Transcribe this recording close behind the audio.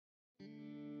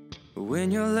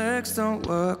When your legs don't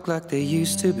work like they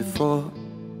used to before,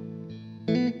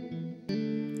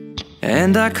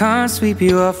 and I can't sweep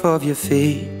you off of your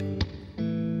feet,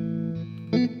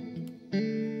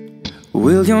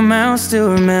 will your mouth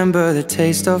still remember the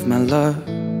taste of my love?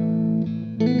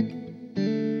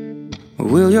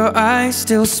 Will your eyes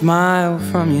still smile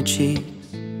from your cheeks?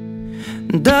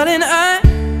 Darling, I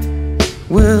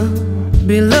will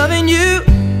be loving you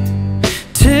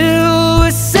till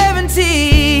we're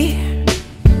 70.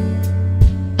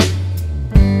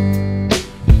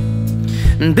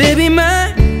 And baby,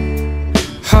 my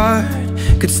heart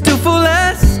could still fall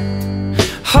as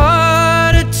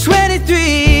hard at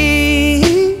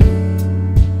 23.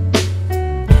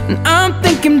 And I'm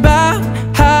thinking about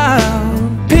how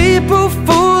people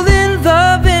fall in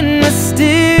love in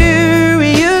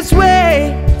mysterious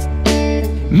ways.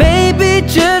 Maybe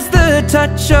just the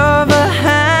touch of a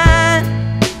hand.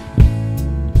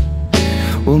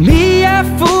 Well, me, I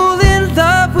fall in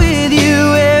love with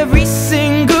you every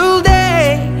single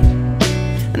day.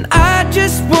 And I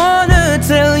just wanna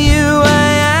tell you I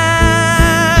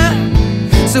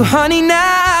am. So honey,